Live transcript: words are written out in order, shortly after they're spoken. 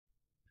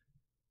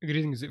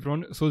Greetings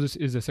everyone. So this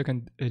is the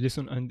second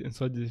lesson, and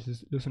inside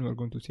this lesson we are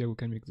going to see how we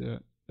can make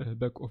the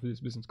back of this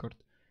business card.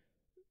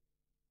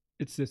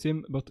 It's the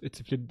same but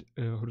it's flipped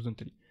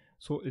horizontally.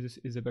 So this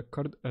is a back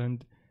card,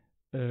 and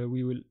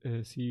we will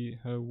see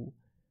how.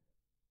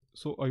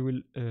 So I will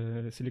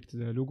select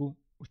the logo,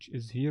 which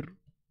is here,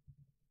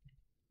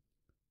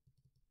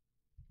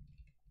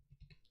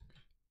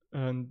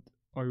 and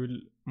I will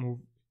move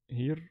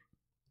here,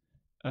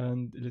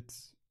 and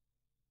let's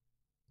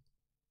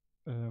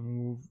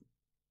move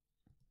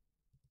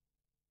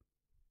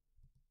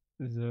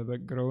the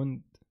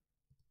background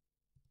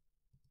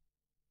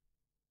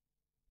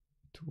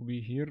to be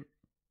here,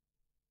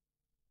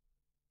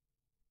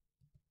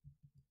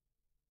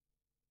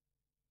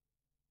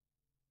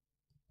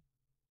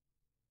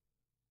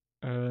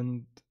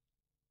 and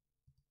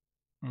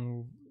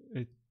move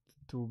it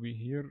to be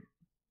here,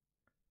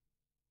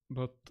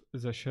 but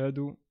the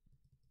shadow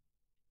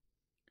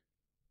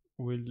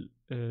will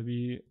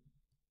be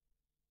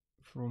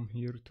from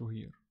here to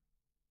here,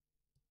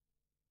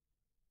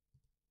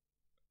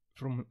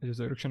 from the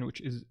direction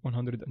which is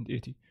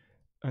 180.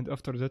 And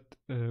after that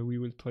we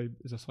will type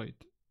the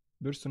site.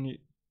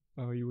 Personally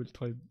I will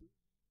type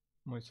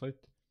my site,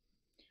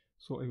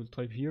 so I will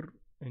type here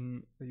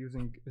in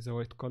using the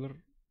white color.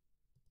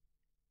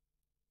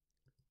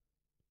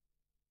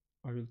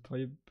 I will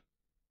type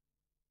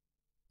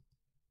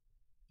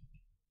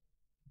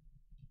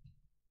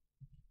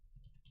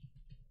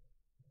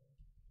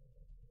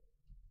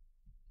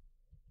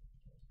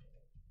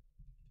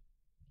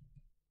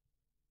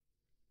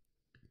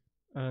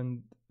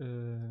and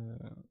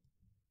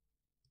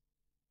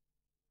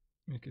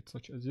make it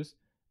such as this,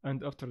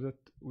 and after that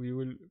we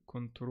will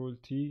Control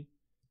T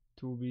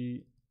to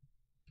be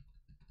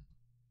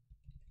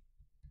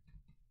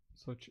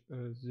such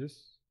as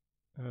this,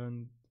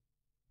 and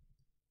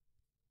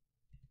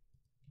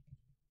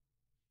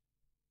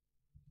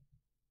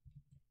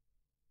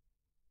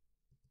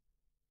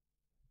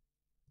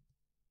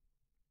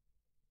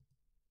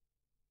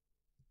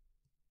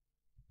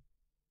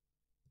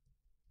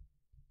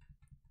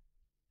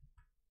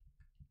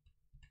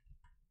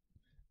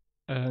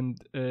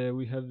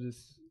we have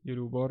this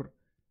yellow bar.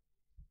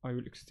 I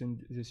will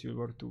extend this yellow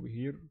bar to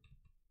here,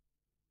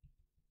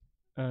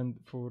 and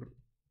for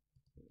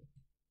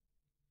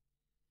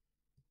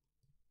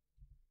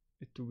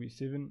it to be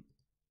 7.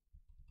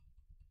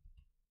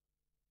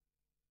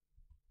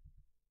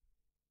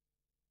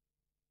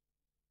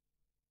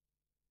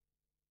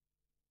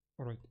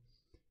 Alright,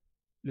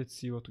 let's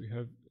see what we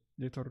have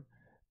later.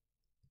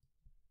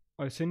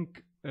 I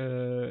think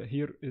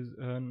here is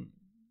an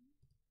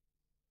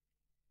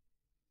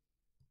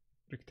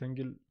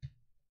rectangle,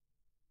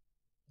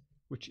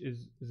 which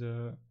is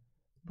the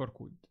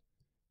barcode.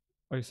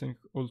 I think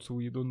also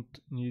we don't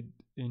need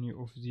any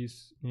of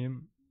these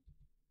name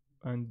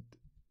and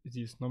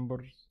these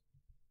numbers.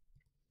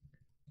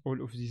 All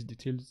of these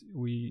details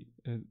we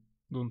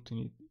don't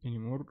need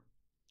anymore,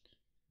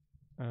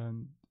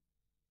 and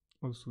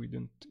also we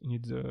don't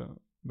need the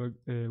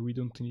we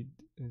don't need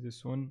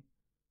this one,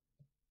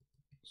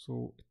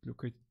 so it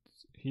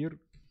locates here.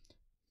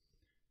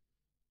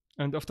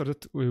 And after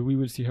that we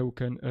will see how we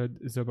can add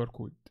the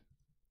barcode.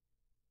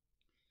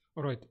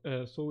 Alright,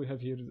 so we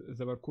have here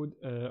the barcode.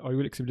 I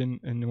will explain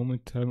in a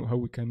moment how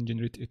we can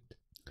generate it.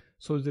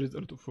 So there is a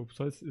lot of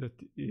websites that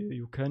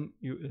you can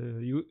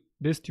you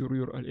paste your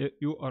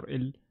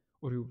URL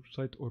or your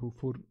site or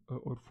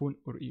phone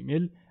or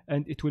email,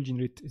 and it will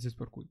generate this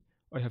barcode.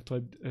 I have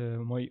typed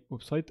my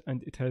website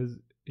and it has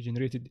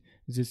generated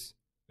this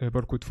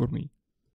barcode for me.